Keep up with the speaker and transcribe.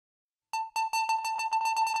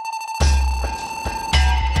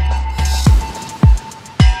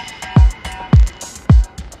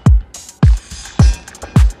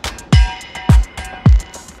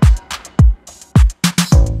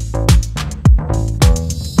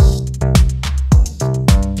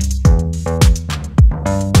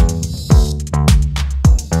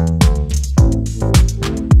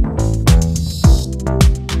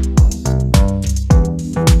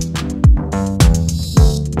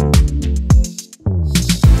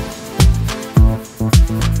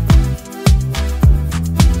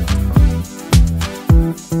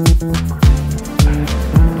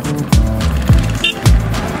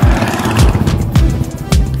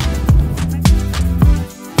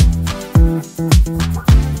ഈ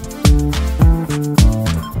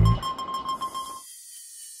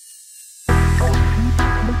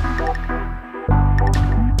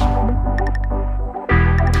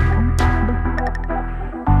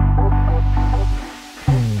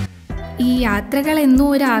യാത്രകൾ എന്നും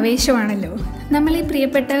ഒരു ആവേശമാണല്ലോ. നമ്മൾ ഈ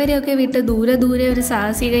പ്രിയപ്പെട്ടവരെയൊക്കെ വിട്ട് ദൂരെ ഒരു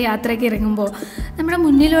സാഹസിക യാത്രയ്ക്ക് ഇറങ്ങുമ്പോൾ നമ്മുടെ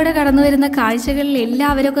മുന്നിലൂടെ കടന്നു വരുന്ന കാഴ്ചകളിൽ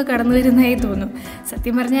എല്ലാവരൊക്കെ കടന്നു വരുന്നതായി തോന്നും.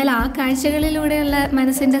 സത്യം പറഞ്ഞാൽ ആ കാഴ്ചകളിലൂടെയുള്ള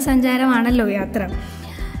മനസ്സിൻ്റെ സഞ്ചാരമാണല്ലോ യാത്ര.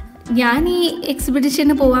 ഞാൻ ഈ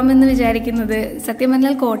എക്സിബിഷന് പോകാമെന്ന് വിചാരിക്കുന്നത് സത്യം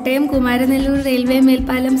പറഞ്ഞാൽ കോട്ടയം കുമാരനെല്ലൂർ റെയിൽവേ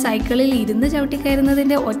മേൽപ്പാലം സൈക്കിളിൽ ഇരുന്ന്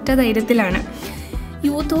ചവിട്ടിക്കയറുന്നതിൻ്റെ ഒറ്റ ധൈര്യത്തിലാണ്.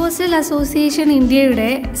 യൂത്ത് ഹോസ്റ്റൽ അസോസിയേഷൻ ഇന്ത്യയുടെ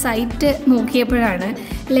സൈറ്റ് നോക്കിയപ്പോഴാണ്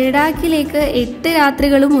ലഡാക്കിലേക്ക് 8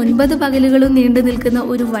 രാത്രികളും 9 പകലുകളും നീണ്ടു നിൽക്കുന്ന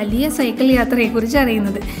ഒരു വലിയ സൈക്കിൾ യാത്രയെക്കുറിച്ച്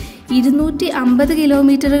അറിയുന്നത്. 250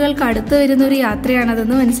 കിലോമീറ്ററുകൾക്ക് അടുത്ത് വരുന്ന ഒരു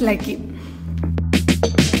യാത്രയാണതെന്ന് മനസ്സിലാക്കി.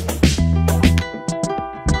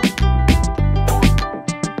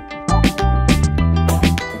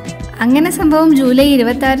 അങ്ങനെ സംഭവം ജൂലൈ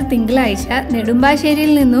 26 തിങ്കളാഴ്ച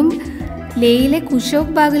നെടുമ്പാശ്ശേരിയിൽ നിന്നും ലേയിലെ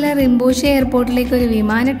കുഷോക് ബാഗുല റിംപോഷെ എയർപോർട്ടിലേക്ക് ഒരു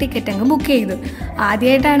വിമാന ടിക്കറ്റ് അങ്ങ് ബുക്ക് ചെയ്തു.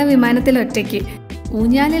 ആദ്യമായിട്ടാണ് വിമാനത്തിൽ ഒറ്റയ്ക്ക്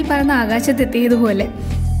ഊഞ്ഞാലിൽ പറന്ന് ആകാശത്തെത്തിയതുപോലെ.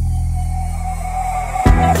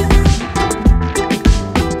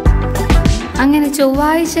 അങ്ങനെ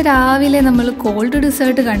ചൊവ്വാഴ്ച രാവിലെ നമ്മൾ കോൾഡ്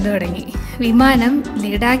ഡെസേർട്ട് കണ്ടു തുടങ്ങി. വിമാനം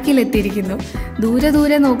ലഡാക്കിലെത്തിയിരിക്കുന്നു.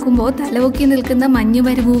 ദൂരെ നോക്കുമ്പോൾ തലപൊക്കി നിൽക്കുന്ന മഞ്ഞു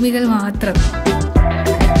മരുഭൂമികൾ മാത്രം.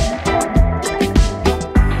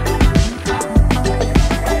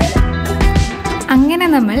 അങ്ങനെ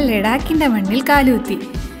നമ്മൾ ലഡാക്കിൻ്റെ മണ്ണിൽ കാലുകുത്തി.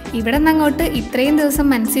 ഇവിടെ നിന്നങ്ങോട്ട് ഇത്രയും ദിവസം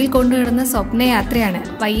മനസ്സിൽ കൊണ്ടുനടന്ന സ്വപ്നയാത്രയാണ്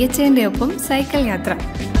YHA ഒപ്പം സൈക്കിൾ യാത്ര.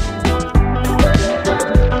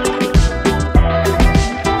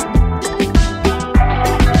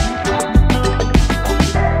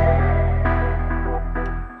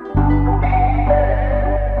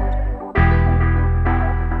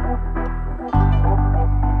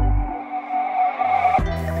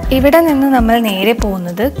 ഇവിടെ നിന്ന് നമ്മൾ നേരെ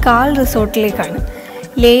പോകുന്നത് കാൾ റിസോർട്ടിലേക്കാണ്.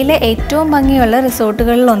 ലേയിലെ ഏറ്റവും ഭംഗിയുള്ള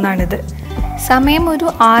റിസോർട്ടുകളിൽ ഒന്നാണിത്. സമയം ഒരു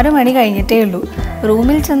 6 മണി കഴിഞ്ഞിട്ടേ ഉള്ളൂ.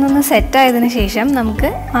 റൂമിൽ ചെന്നൊന്ന് സെറ്റായതിനു ശേഷം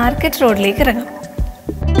നമുക്ക് മാർക്കറ്റ് റോഡിലേക്ക് ഇറങ്ങാം.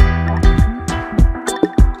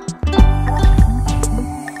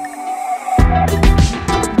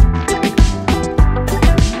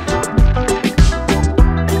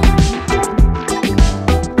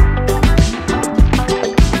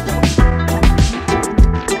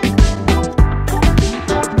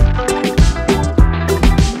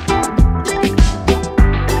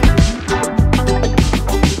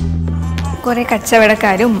 കുറേ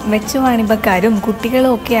കച്ചവടക്കാരും വെച്ചുവാണിഭക്കാരും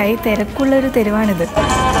കുട്ടികളും ഒക്കെയായി തിരക്കുള്ളൊരു തെരുവാണിത്.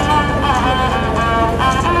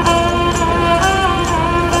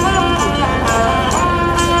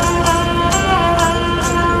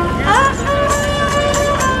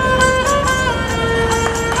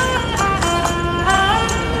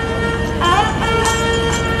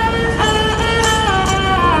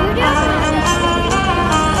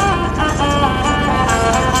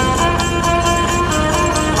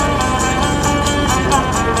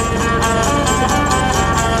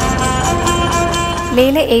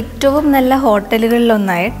 ലേയിലെ ഏറ്റവും നല്ല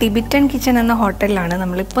ഹോട്ടലുകളിലൊന്നായ ടിബറ്റൻ കിച്ചൺ എന്ന ഹോട്ടലിലാണ്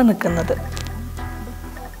നമ്മളിപ്പോൾ നിൽക്കുന്നത്.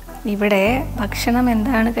 ഇവിടെ ഭക്ഷണം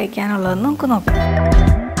എന്താണ് കഴിക്കാനുള്ളതെന്ന് നമുക്ക് നോക്കാം.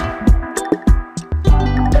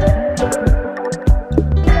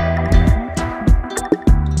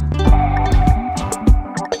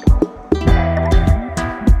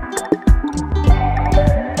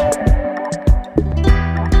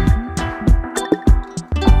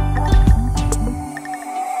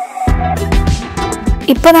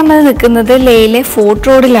 ഇപ്പോൾ നമ്മൾ നിൽക്കുന്നത് ലേയിലെ ഫോർട്ട്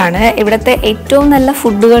റോഡിലാണ്. ഇവിടുത്തെ ഏറ്റവും നല്ല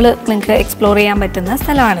ഫുഡുകൾ നിങ്ങൾക്ക് എക്സ്പ്ലോർ ചെയ്യാൻ പറ്റുന്ന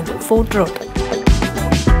സ്ഥലമാണിത്, ഫോർട്ട് റോഡ്.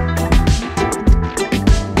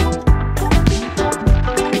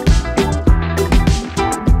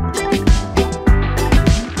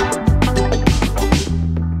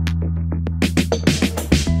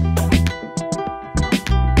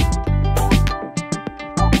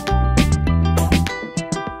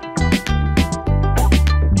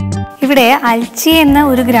 ഇവിടെ അൽച്ചി എന്ന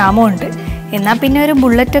ഒരു ഗ്രാമമുണ്ട്. എന്നാൽ പിന്നെ ഒരു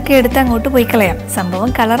ബുള്ളറ്റൊക്കെ എടുത്ത് അങ്ങോട്ട് പോയി കളയാം,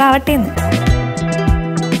 സംഭവം കളറാവട്ടെ എന്ന്.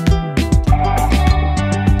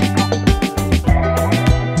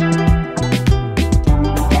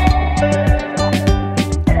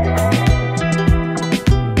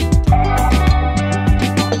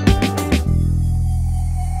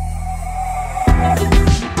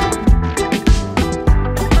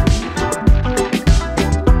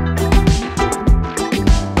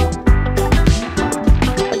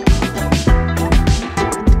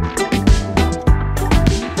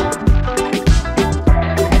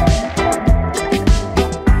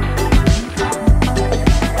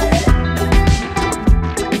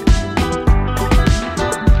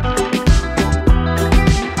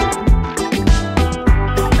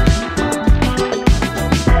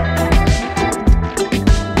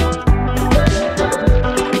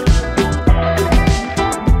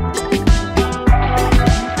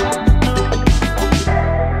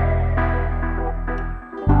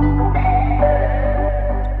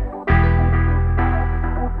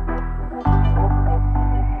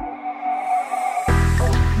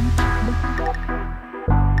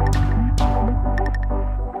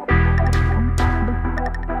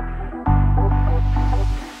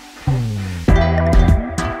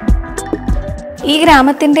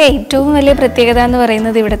 ഗ്രാമത്തിൻ്റെ ഏറ്റവും വലിയ പ്രത്യേകത എന്ന്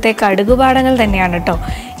പറയുന്നത് ഇവിടുത്തെ കടുകുപാടങ്ങൾ തന്നെയാണ് കേട്ടോ.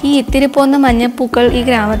 ഈ ഇത്തിരി പോന്ന മഞ്ഞപ്പൂക്കൾ ഈ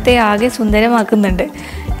ഗ്രാമത്തെ ആകെ സുന്ദരമാക്കുന്നുണ്ട്.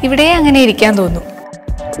 ഇവിടെ അങ്ങനെ ഇരിക്കാൻ തോന്നും.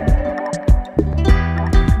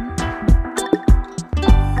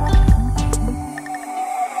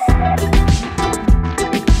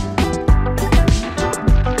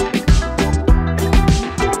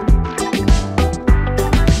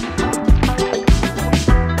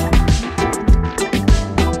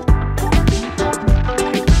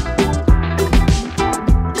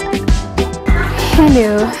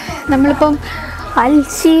 ഹലോ, നമ്മളിപ്പം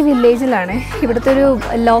അൽഷി വില്ലേജിലാണ്. ഇവിടുത്തെ ഒരു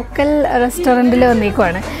ലോക്കൽ റെസ്റ്റോറൻറ്റിൽ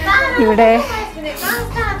വന്നേക്കുവാണ്. ഇവിടെ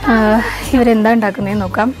ഇവരെന്താ ഉണ്ടാക്കുന്നതെന്ന്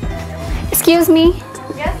നോക്കാം. Excuse me,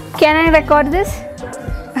 can I record this?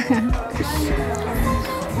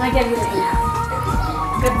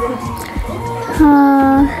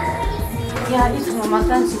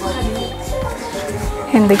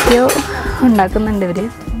 എന്തൊക്കെയോ ഉണ്ടാക്കുന്നുണ്ട് ഇവർ.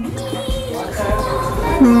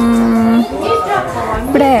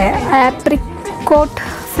 ഇവിടെ ആപ്രിക്കോട്ട്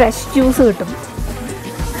ഫ്രഷ് ജ്യൂസ് കിട്ടും.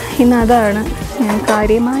 ഇന്ന് അതാണ് ഞാൻ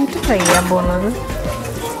കാര്യമായിട്ട് ട്രൈ ചെയ്യാൻ പോകുന്നത്.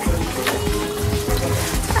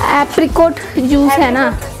 ആപ്രിക്കോട്ട് ജ്യൂസ് है ना?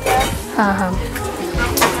 हाँ हाँ.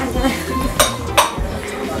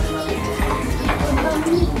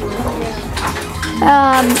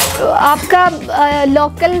 आपका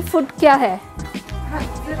लोकल फूड क्या है?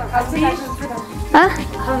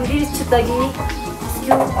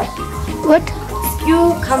 What?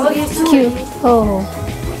 Skew. Oh.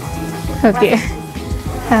 Okay.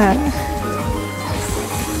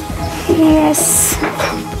 Yes.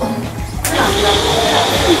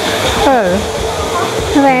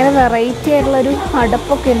 വേറെ വെറൈറ്റി ആയിട്ടുള്ളൊരു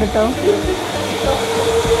അടപ്പൊക്കെ ഉണ്ട് കേട്ടോ.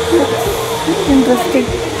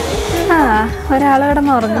 ഇൻട്രസ്റ്റിംഗ്. ഒരാൾ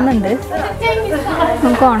കിടന്ന് ഉറങ്ങുന്നുണ്ട്.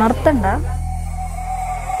 നമുക്ക് ഉണർത്തണ്ട.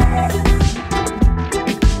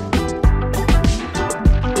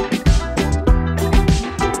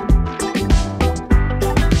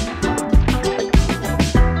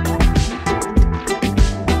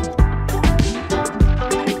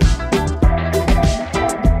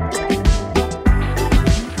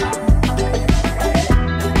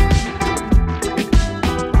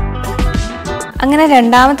 അങ്ങനെ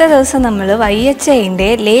രണ്ടാമത്തെ ദിവസം നമ്മൾ YHAൻ്റെ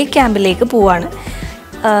ലേ ക്യാമ്പിലേക്ക് പോവാണ്.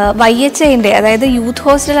 YHAൻ്റെ അതായത് യൂത്ത്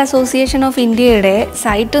ഹോസ്റ്റൽ അസോസിയേഷൻ ഓഫ് ഇന്ത്യയുടെ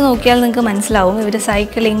സൈറ്റ് നോക്കിയാൽ നിങ്ങൾക്ക് മനസ്സിലാവും. ഇവർ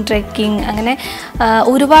സൈക്ലിംഗ്, ട്രെക്കിംഗ് അങ്ങനെ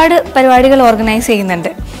ഒരുപാട് പരിപാടികൾ ഓർഗനൈസ്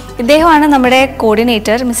ചെയ്യുന്നുണ്ട്. ഇദ്ദേഹമാണ് നമ്മുടെ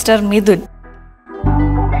കോർഡിനേറ്റർ മിസ്റ്റർ മിഥുൻ.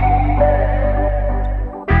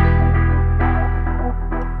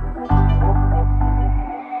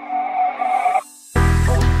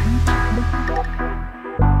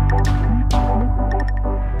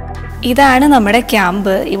 ഇതാണ് നമ്മുടെ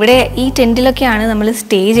ക്യാമ്പ്. ഇവിടെ ഈ ടെൻറ്റിലൊക്കെയാണ് നമ്മൾ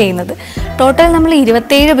സ്റ്റേ ചെയ്യുന്നത്. ടോട്ടൽ നമ്മൾ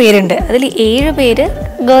 27 പേരുണ്ട്. അതിൽ 7 പേര്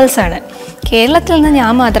ഗേൾസാണ്. കേരളത്തിൽ നിന്ന്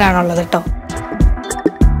ഞാൻ മാത്രമാണുള്ളത് കേട്ടോ.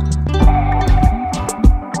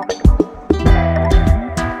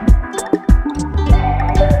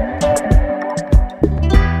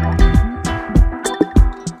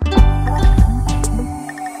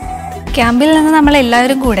 ക്യാമ്പിൽ നിന്ന്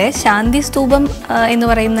നമ്മളെല്ലാവരും കൂടെ ശാന്തി സ്തൂപം എന്ന്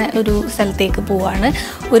പറയുന്ന ഒരു സ്ഥലത്തേക്ക് പോവാണ്.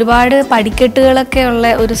 ഒരുപാട് പടിക്കെട്ടുകളൊക്കെ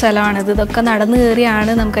ഉള്ള ഒരു സ്ഥലമാണിത്. ഇതൊക്കെ നടന്നു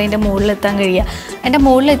കയറിയാണ് നമുക്ക് അതിൻ്റെ മുകളിലെത്താൻ കഴിയുക. അതിൻ്റെ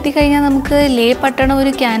മുകളിൽ എത്തിക്കഴിഞ്ഞാൽ നമുക്ക് ലേ പട്ടണം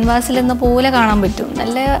ഒരു ക്യാൻവാസിൽ എന്ന പോലെ കാണാൻ പറ്റും.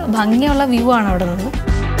 നല്ല ഭംഗിയുള്ള വ്യൂ ആണ് അവിടെ നിന്ന്.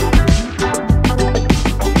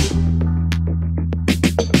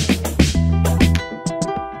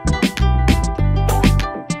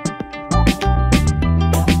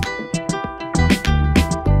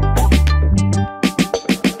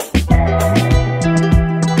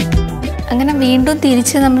 അങ്ങനെ വീണ്ടും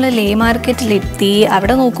തിരിച്ച് നമ്മൾ ലേ മാർക്കറ്റിലെത്തി.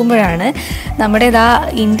 അവിടെ നോക്കുമ്പോഴാണ് നമ്മുടെ ഇതാ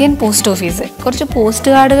ഇന്ത്യൻ പോസ്റ്റ് ഓഫീസ്. കുറച്ച്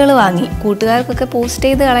പോസ്റ്റ് കാർഡുകൾ വാങ്ങി കൂട്ടുകാർക്കൊക്കെ പോസ്റ്റ്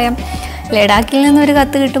ചെയ്ത് കളയാം. ലഡാക്കിൽ നിന്നൊരു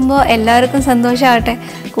കത്ത് കിട്ടുമ്പോൾ എല്ലാവർക്കും സന്തോഷമാകട്ടെ.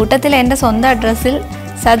 കൂട്ടത്തിൽ എൻ്റെ സ്വന്തം അഡ്രസ്സിൽ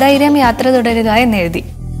സധൈര്യം യാത്ര തുടരുക എന്നെഴുതി.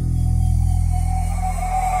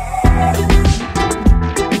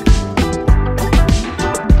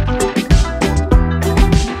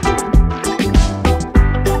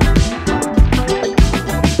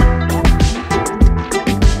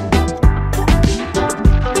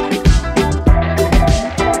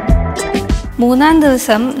 മൂന്നാം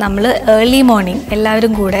ദിവസം നമ്മൾ ഏർലി മോർണിംഗ്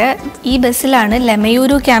എല്ലാവരും കൂടെ ഈ ബസ്സിലാണ്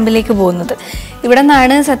ലെമയൂരു ക്യാമ്പിലേക്ക് പോകുന്നത്. ഇവിടെ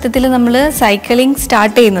നിന്നാണ് സത്യത്തിൽ നമ്മൾ സൈക്ലിംഗ്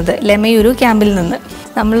സ്റ്റാർട്ട് ചെയ്യുന്നത്, ലെമയൂരു ക്യാമ്പിൽ നിന്ന്.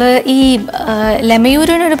 നമ്മൾ ഈ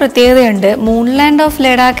ലെമയൂരിനൊരു പ്രത്യേകതയുണ്ട്. മൂൺലാൻഡ് ഓഫ്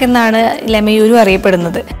ലഡാക്ക് എന്നാണ് ലെമയൂരു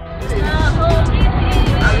അറിയപ്പെടുന്നത്.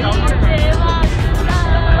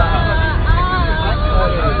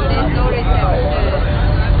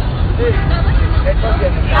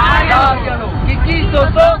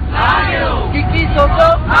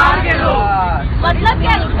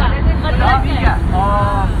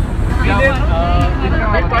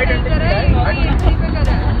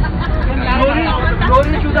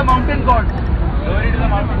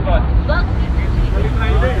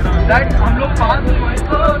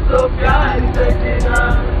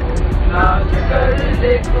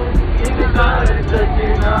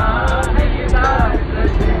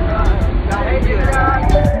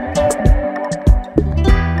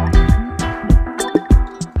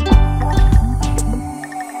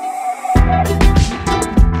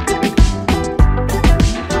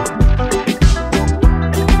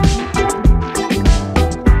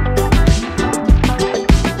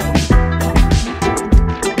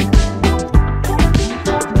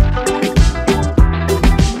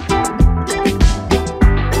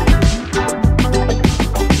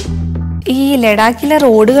 ഈ ലഡാക്കിലെ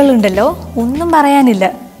റോഡുകളുണ്ടല്ലോ, ഒന്നും പറയാനില്ല.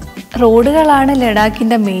 റോഡുകളാണ്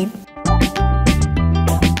ലഡാക്കിൻ്റെ മെയിൻ.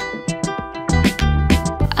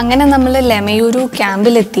 അങ്ങനെ നമ്മൾ ലെമയൂരു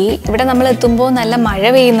ക്യാമ്പിലെത്തി. ഇവിടെ നമ്മൾ എത്തുമ്പോൾ നല്ല മഴ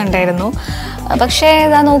പെയ്യുന്നുണ്ടായിരുന്നു. പക്ഷേ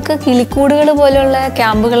ഇതാ നോക്ക്, കിളിക്കൂടുകൾ പോലെയുള്ള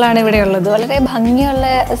ക്യാമ്പുകളാണ് ഇവിടെ ഉള്ളത്. വളരെ ഭംഗിയുള്ള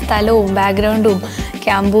സ്ഥലവും ബാക്ക്ഗ്രൗണ്ടും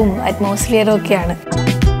ക്യാമ്പും അറ്റ്മോസ്ഫിയറും ഒക്കെയാണ്.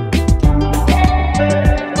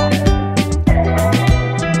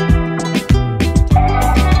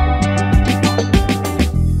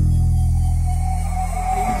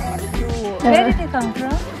 Where did you come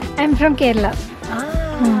from? I'm from Kerala.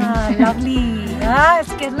 Lovely.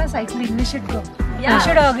 It's Kerala cycling. We should go. You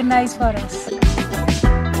should organize for us.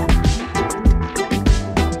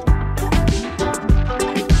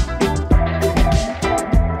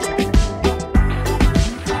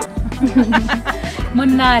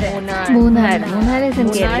 Munnar is in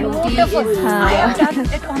Kerala. Beautiful. I have done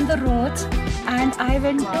it on the roads, and I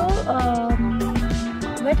went to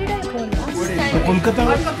where did I go last? Kolkata.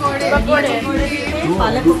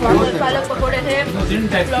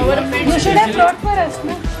 You should have brought for us,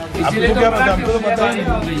 no? आपको क्या पता? हमको तो पता नहीं.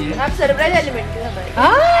 आप surprise element के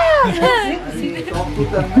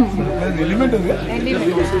element हो गया.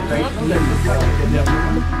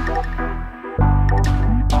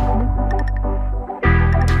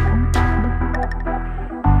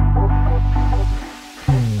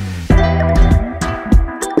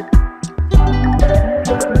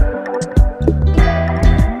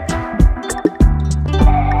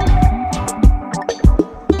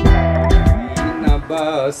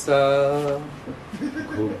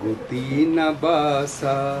 घुगुती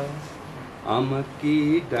नबासा अमकी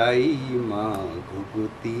डाई माँ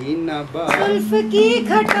घुगुती नबासा जुल्फ की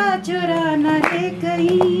घटा चुरा न ले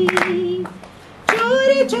कहीं,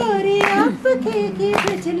 चोरी चोरी आपके की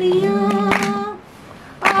बिजलियाँ,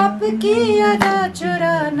 आपकी अदा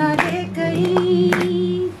चुरा न ले कहीं,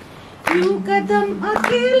 यूं कदम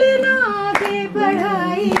अकेले ना आगे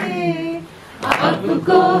बढ़ाइए,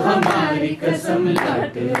 आपको हमारी कसम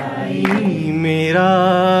लौट आई। मेरा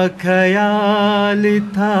ख्याल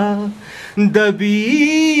था दबी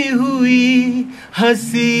हुई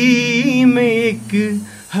हंसी में एक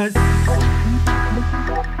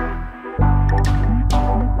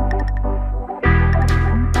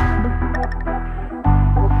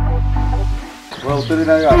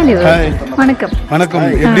வணக்கம். வணக்கம்.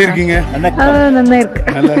 எப்படி இருக்கீங்க? நல்லா இருக்கு.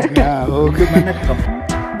 நல்லா இருக்கீங்க. ஓகே. வணக்கம்.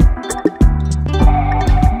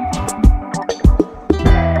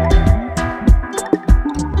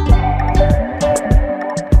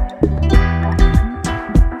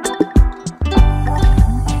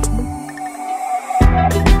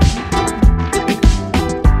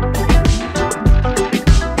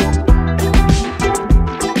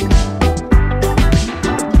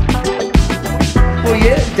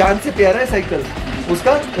 जान से प्यारा है साइकिल,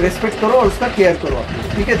 उसका रिस्पेक्ट करो और उसका केयर करो,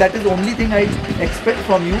 ठीक है? That is only thing I expect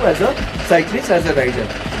from you as a cyclist, as a rider,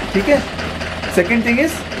 ठीक है? सेकेंड थिंग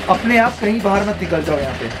इज अपने आप कहीं बाहर मत निकल जाओ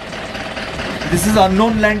यहाँ पे. This is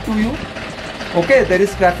unknown land to you, okay? There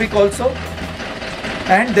is traffic also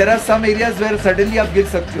and there are some areas where suddenly आप गिर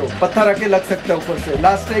सकते हो, पत्थर आके लग सकता है ऊपर से.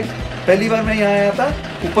 लास्ट टाइम पहली बार मैं यहाँ आया था,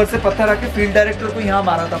 ऊपर से पत्थर आके फील्ड डायरेक्टर को यहाँ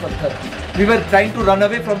मारा था पत्थर. We were trying to run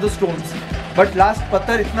away from the stones, but last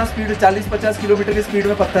पत्थर इतना स्पीड 40-50 किलोमीटर की स्पीड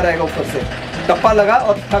में पत्थर आएगा ऊपर से, टप्पा लगा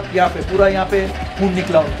और थक यहाँ पे पूरा यहाँ पे खून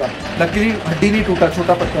निकला उनका. लकीली हड्डी नहीं टूटा,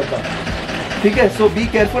 छोटा पत्थर था, ठीक है? सो बी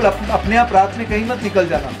केयरफुल. अपने आप रात में कहीं मत निकल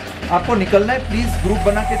जाना. आपको निकलना है, प्लीज ग्रुप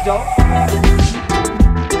बना के जाओ.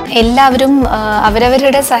 എല്ലാവരും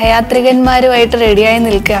അവരവരുടെ സഹയാത്രികന്മാരുമായിട്ട് റെഡിയായി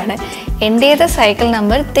നിൽക്കുകയാണ്. എൻ്റേത് സൈക്കിൾ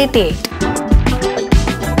നമ്പർ 38.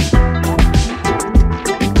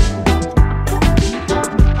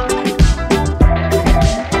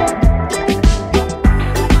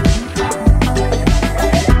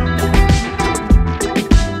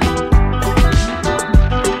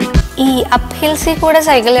 ഈ അപ്പ് ഹിൽസിൽ കൂടെ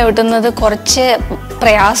സൈക്കിൾ ചവിട്ടുന്നത് കുറച്ച്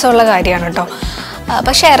പ്രയാസമുള്ള കാര്യമാണ് കേട്ടോ.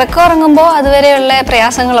 പക്ഷെ ഇറക്കം ഇറങ്ങുമ്പോൾ അതുവരെയുള്ള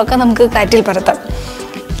പ്രയാസങ്ങളൊക്കെ നമുക്ക് കാറ്റിൽ പറത്താം.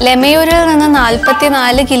 ലെമയൂരിൽ നിന്ന്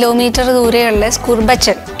 44 കിലോമീറ്റർ ദൂരെയുള്ള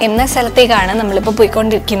സ്കുർബച്ചൻ എന്ന സ്ഥലത്തേക്കാണ് നമ്മളിപ്പോൾ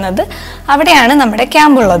പോയിക്കൊണ്ടിരിക്കുന്നത്. അവിടെയാണ് നമ്മുടെ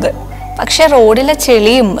ക്യാമ്പുള്ളത്. പക്ഷെ റോഡിലെ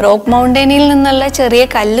ചെളിയും റോക്ക് മൗണ്ടനിൽ നിന്നുള്ള ചെറിയ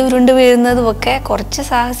കല്ല് ഉരുണ്ട് വീഴുന്നതും ഒക്കെ കുറച്ച്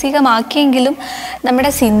സാഹസികമാക്കിയെങ്കിലും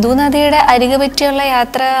നമ്മുടെ സിന്ധു നദിയുടെ അരികെ പറ്റിയുള്ള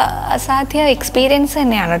യാത്ര അസാധ്യ എക്സ്പീരിയൻസ്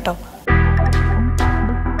തന്നെയാണ് കേട്ടോ.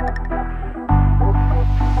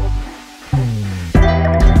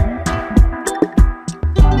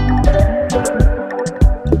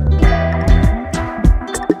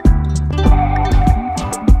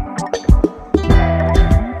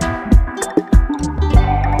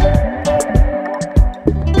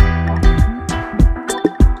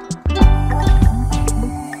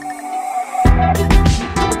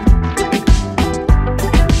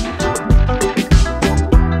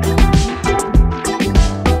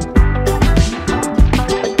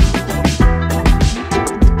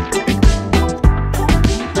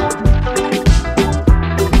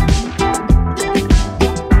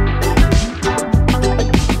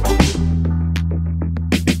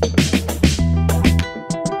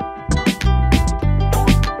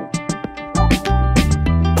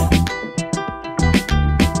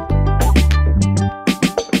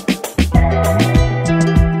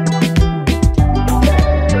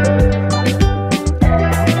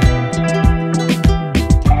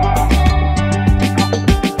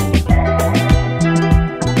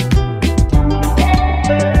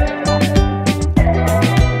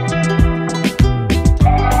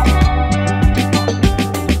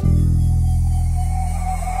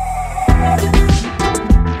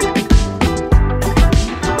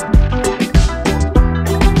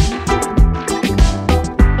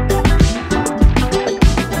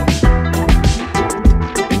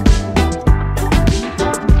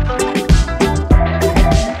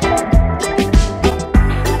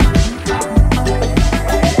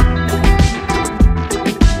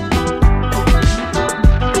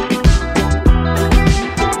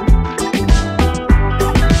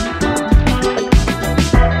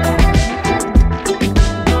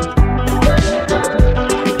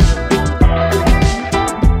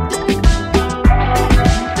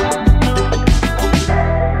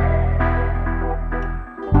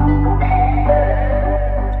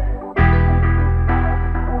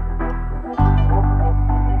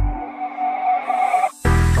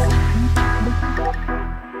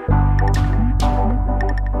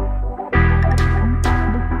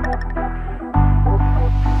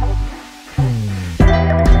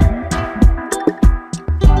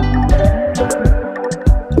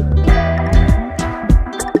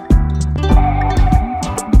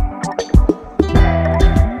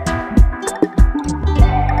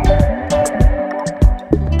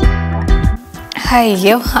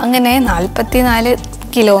 അയ്യോ, അങ്ങനെ 44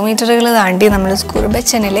 കിലോമീറ്ററുകൾ താണ്ടി നമ്മൾ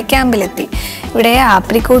സ്കുർബച്ചനിലെ ക്യാമ്പിലെത്തി. ഇവിടെ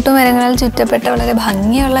ആപ്രിക്കോട്ട് മരങ്ങളാൽ ചുറ്റപ്പെട്ട വളരെ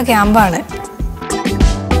ഭംഗിയുള്ള ക്യാമ്പാണ്.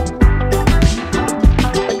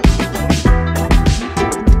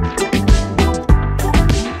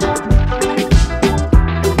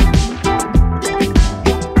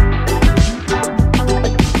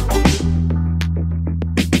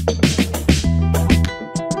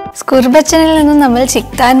 സ്കുർബച്ചനിൽ നിന്നും നമ്മൾ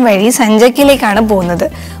ചിക്താൻ വഴി സഞ്ചക്കിലേക്കാണ് പോകുന്നത്.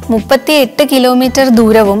 38 കിലോമീറ്റർ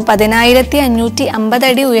ദൂരവും 10,550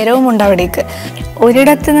 അടി ഉയരവും ഉണ്ട് അവിടേക്ക്.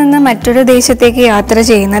 ഒരിടത്ത് നിന്ന് മറ്റൊരു ദേശത്തേക്ക് യാത്ര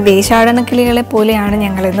ചെയ്യുന്ന ദേശാടന കിളികളെ പോലെയാണ്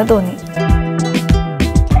ഞങ്ങളെന്ന് തോന്നി.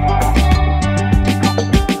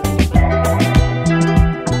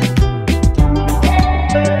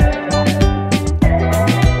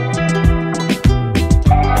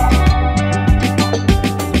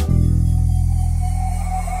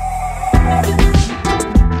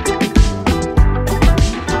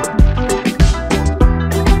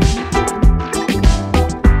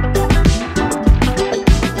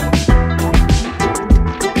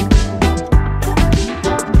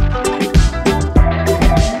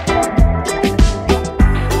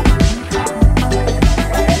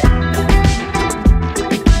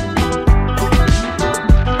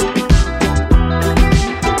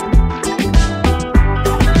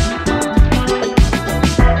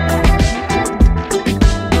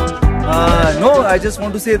 I just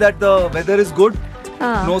want to say that the weather is good.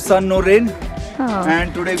 No sun, no rain. And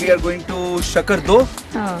today we are going to Shakardo,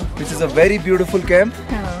 which is a very beautiful camp.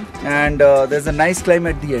 And there's a nice climb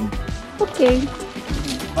at the end. Okay.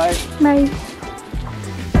 Bye. Bye.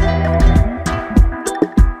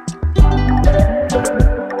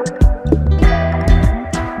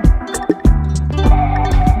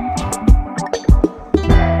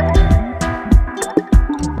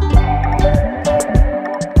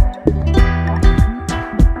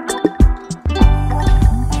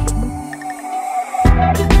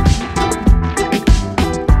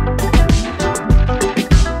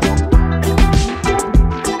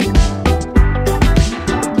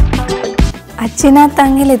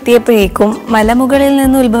 ചിനാത്താങ്ങിലെത്തിയപ്പോഴേക്കും മലമുകളിൽ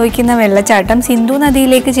നിന്ന് ഉത്ഭവിക്കുന്ന വെള്ളച്ചാട്ടം സിന്ധു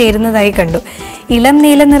നദിയിലേക്ക് ചേരുന്നതായി കണ്ടു. ഇളം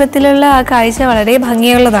നീല നിറത്തിലുള്ള ആ കാഴ്ച വളരെ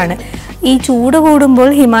ഭംഗിയുള്ളതാണ്. ഈ ചൂട് കൂടുമ്പോൾ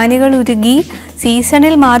ഹിമാനികൾ ഉരുകി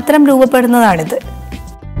സീസണിൽ മാത്രം രൂപപ്പെടുന്നതാണിത്.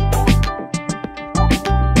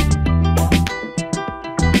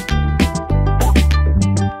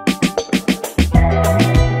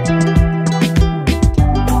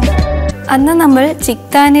 അന്ന് നമ്മൾ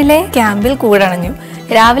ചിക്താനിലെ ക്യാമ്പിൽ കൂടണഞ്ഞു.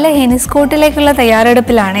 രാവിലെ ഹെനിസ്കോട്ടിലേക്കുള്ള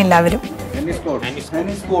തയ്യാറെടുപ്പിലാണ് എല്ലാവരും.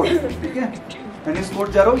 हेनिस्कोट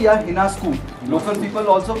जा रहा हूँ या हिनास्कू, local people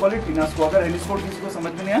also call it हिनास्कू. अगर हेनिस्कोट किसी को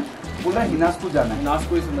समझ में नहीं आया, बोला हिनास्कू जाना है.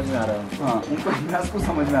 हिनास्कू ही समझ में आ रहा है. हाँ, उनको हिनास्कू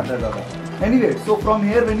समझ में आता है ज़्यादा. Anyway, so from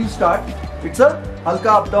here when you start, it's a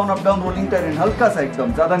हल्का up down rolling terrain, हल्का सा एकदम,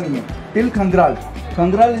 ज़्यादा नहीं है. Till Khangral.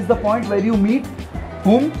 Khangral is the point where you meet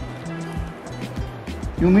whom?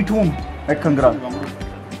 You meet whom at Khangral?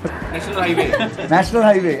 National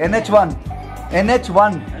Highway, NH1.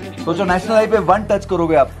 सोचो national highway 1 touch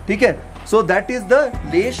करोगे आप, ठीक है. So that is the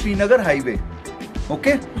Leh Srinagar highway.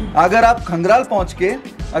 Okay, अगर आप खंगराल पहुंच के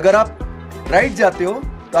अगर आप राइट जाते हो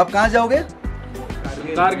तो आप कहां जाओगे?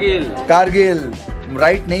 कारगिल.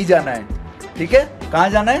 राइट नहीं जाना है, ठीक है. कहां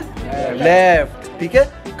जाना है? लेफ्ट, ठीक है.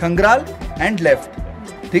 खंगराल एंड लेफ्ट,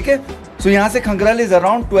 ठीक है. सो यहाँ से खंगराल इज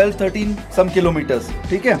अराउंड 12-13 सम किलोमीटर्स,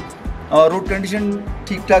 ठीक है. रोड कंडीशन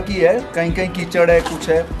ठीक ठाक ही है, कहीं कहीं कीचड़ है, कुछ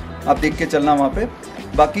है, आप देख के चलना वहाँ पे.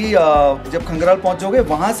 बाकी जब खंगराल पहुंचोगे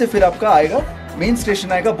वहां से फिर आपका आएगा मेन स्टेशन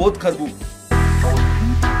आएगा बोध खरबू.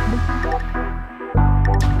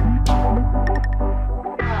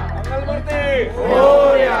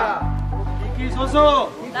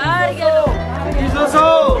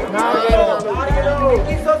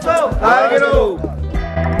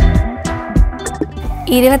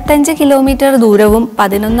 ഇരുപത്തഞ്ച് കിലോമീറ്റർ ദൂരവും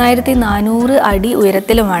 11,400 അടി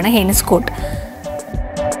ഉയരത്തിലുമാണ് ഹെനിസ്കോട്ട്.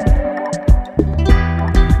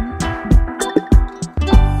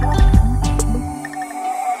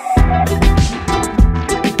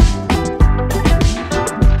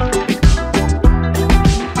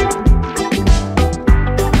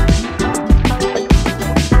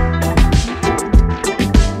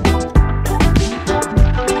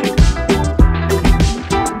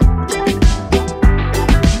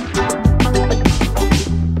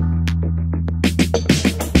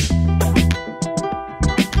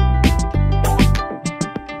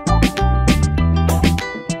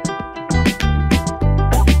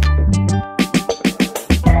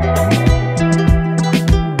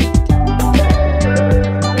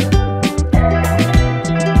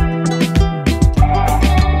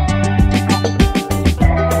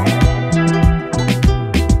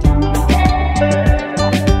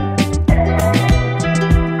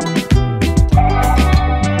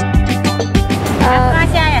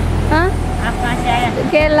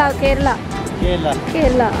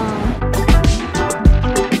 കേരള.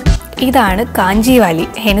 ഇതാണ് കാഞ്ചി വാലി.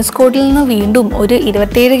 ഹെനിസ്കോട്ടിൽ നിന്ന് വീണ്ടും ഒരു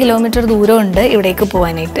 27 കിലോമീറ്റർ ദൂരമുണ്ട് ഇവിടേക്ക്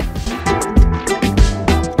പോകാനായിട്ട്.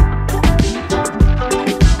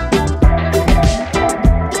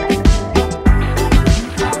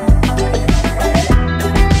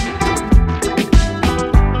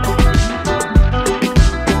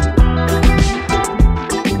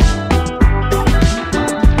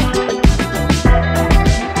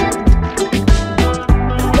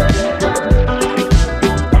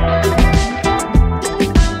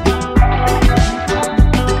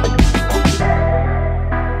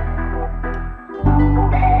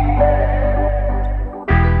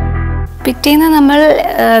 പിറ്റേന്ന് നമ്മൾ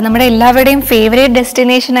നമ്മുടെ എല്ലാവരുടെയും ഫേവറേറ്റ്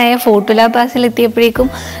ഡെസ്റ്റിനേഷനായ ഫോർട്ടുല പാസിൽ എത്തിയപ്പോഴേക്കും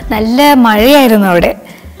നല്ല മഴയായിരുന്നു അവിടെ.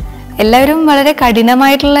 എല്ലാവരും വളരെ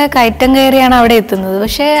കഠിനമായിട്ടുള്ള കയറ്റം കയറിയാണ് അവിടെ എത്തുന്നത്.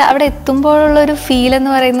 പക്ഷേ അവിടെ എത്തുമ്പോഴുള്ളൊരു ഫീൽ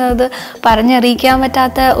എന്ന് പറയുന്നത് പറഞ്ഞറിയിക്കാൻ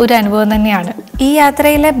പറ്റാത്ത ഒരു അനുഭവം തന്നെയാണ്. ഈ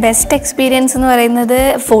യാത്രയിലെ ബെസ്റ്റ് എക്സ്പീരിയൻസ് എന്ന് പറയുന്നത്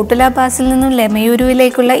ഫോർട്ടുല പാസിൽ നിന്നും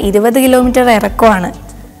ലെമയൂരുവിലേക്കുള്ള 20 കിലോമീറ്റർ ഇറക്കമാണ്.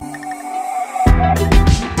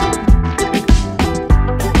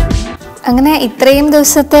 അങ്ങനെ ഇത്രയും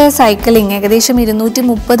ദിവസത്തെ സൈക്ലിംഗ് ഏകദേശം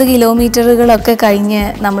 230 കിലോമീറ്ററുകളൊക്കെ കഴിഞ്ഞ്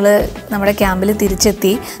നമ്മൾ നമ്മുടെ ക്യാമ്പിൽ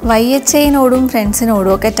തിരിച്ചെത്തി. YHAനോടും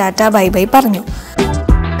ഫ്രണ്ട്സിനോടും ഒക്കെ ടാറ്റ ബൈ ബൈ പറഞ്ഞു.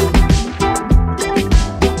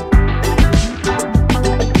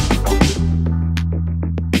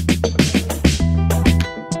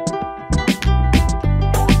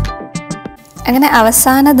 അങ്ങനെ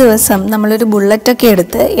അവസാന ദിവസം നമ്മളൊരു ബുള്ളറ്റൊക്കെ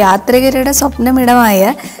എടുത്ത് യാത്രികരുടെ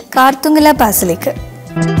സ്വപ്നമിടമായ കാർത്തുങ്കല പാസിലേക്ക്.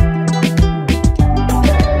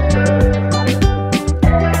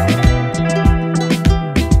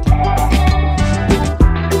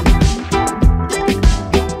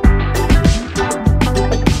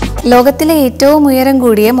 ലോകത്തിലെ ഏറ്റവും ഉയരം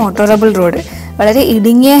കൂടിയ മോട്ടോറബിൾ റോഡ്, വളരെ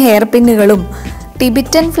ഇടുങ്ങിയ ഹെയർ പിന്നുകളും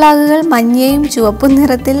ടിബറ്റൻ ഫ്ലാഗുകൾ മഞ്ഞയും ചുവപ്പും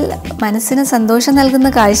നിറത്തിൽ മനസ്സിന് സന്തോഷം നൽകുന്ന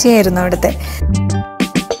കാഴ്ചയായിരുന്നു അവിടുത്തെ.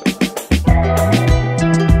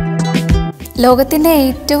 ലോകത്തിൻ്റെ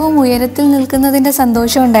ഏറ്റവും ഉയരത്തിൽ നിൽക്കുന്നതിൻ്റെ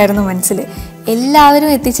സന്തോഷം ഉണ്ടായിരുന്നു മനസ്സിൽ.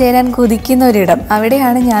 എല്ലാവരും എത്തിച്ചേരാൻ കൊതിക്കുന്ന ഒരിടം,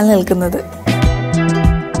 അവിടെയാണ് ഞാൻ നിൽക്കുന്നത്.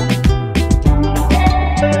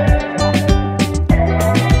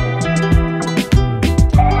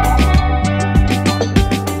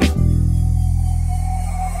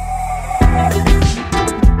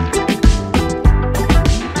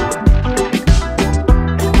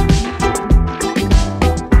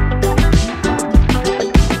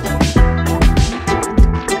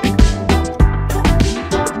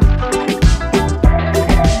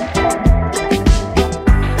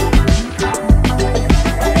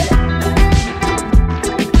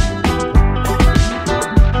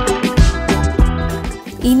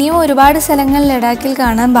 ഇനിയും ഒരുപാട് സ്ഥലങ്ങൾ ലഡാക്കിൽ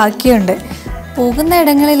കാണാൻ ബാക്കിയുണ്ട്. പോകുന്ന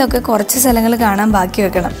ഇടങ്ങളിലൊക്കെ കുറച്ച് സ്ഥലങ്ങൾ കാണാൻ ബാക്കി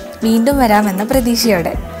വെക്കണം. വീണ്ടും വരാമെന്ന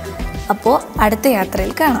പ്രതീക്ഷയോടെ. അപ്പോൾ അടുത്ത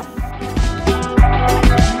യാത്രയിൽ കാണാം.